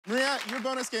your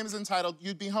bonus game is entitled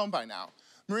You'd Be Home by Now.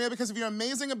 Maria, because of your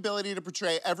amazing ability to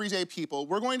portray everyday people,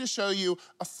 we're going to show you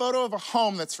a photo of a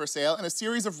home that's for sale and a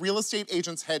series of real estate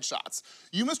agents' headshots.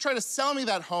 You must try to sell me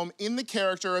that home in the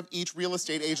character of each real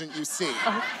estate agent you see.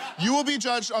 You will be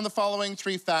judged on the following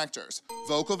 3 factors: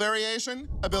 vocal variation,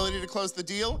 ability to close the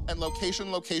deal, and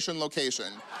location, location,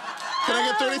 location. Can I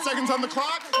get 30 seconds on the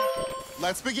clock?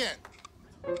 Let's begin.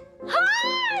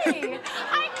 Hi!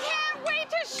 I can't wait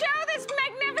to show this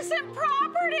magnificent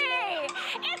property!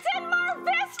 It's in Mar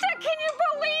Vista! Can you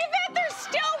believe it? There's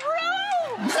still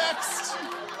room! Next!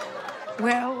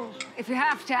 Well, if you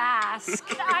have to ask,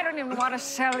 I don't even want to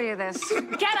sell you this.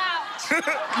 Get out! Get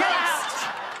out!